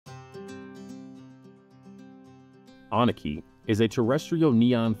Onaqui is a terrestrial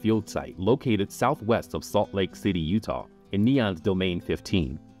neon field site located southwest of Salt Lake City, Utah, in NEON's Domain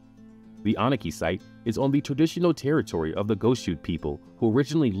 15. The Onaqui site is on the traditional territory of the Goshute people who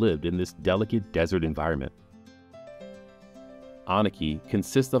originally lived in this delicate desert environment. Onaqui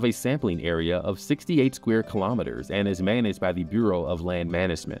consists of a sampling area of 68 square kilometers and is managed by the Bureau of Land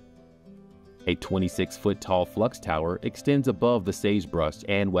Management. A 26-foot-tall flux tower extends above the sagebrush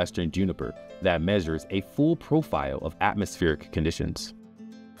and western juniper that measures a full profile of atmospheric conditions.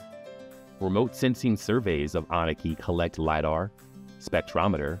 Remote sensing surveys of Onaqui collect lidar,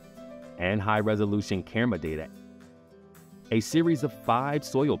 spectrometer, and high-resolution camera data. A series of 5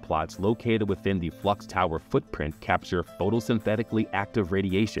 soil plots located within the flux tower footprint capture photosynthetically active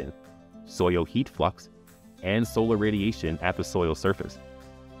radiation, soil heat flux, and solar radiation at the soil surface,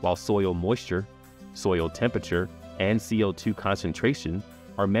 while soil moisture, soil temperature, and CO2 concentration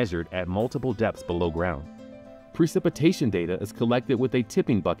are measured at multiple depths below ground. Precipitation data is collected with a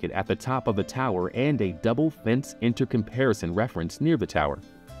tipping bucket at the top of the tower and a Double Fence Intercomparison Reference near the tower.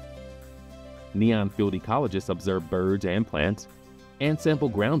 Neon field ecologists observe birds and plants, and sample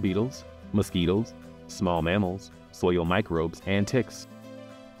ground beetles, mosquitoes, small mammals, soil microbes, and ticks.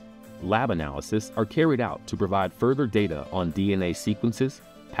 Lab analyses are carried out to provide further data on DNA sequences,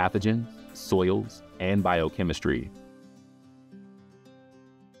 pathogens, soils, and biochemistry.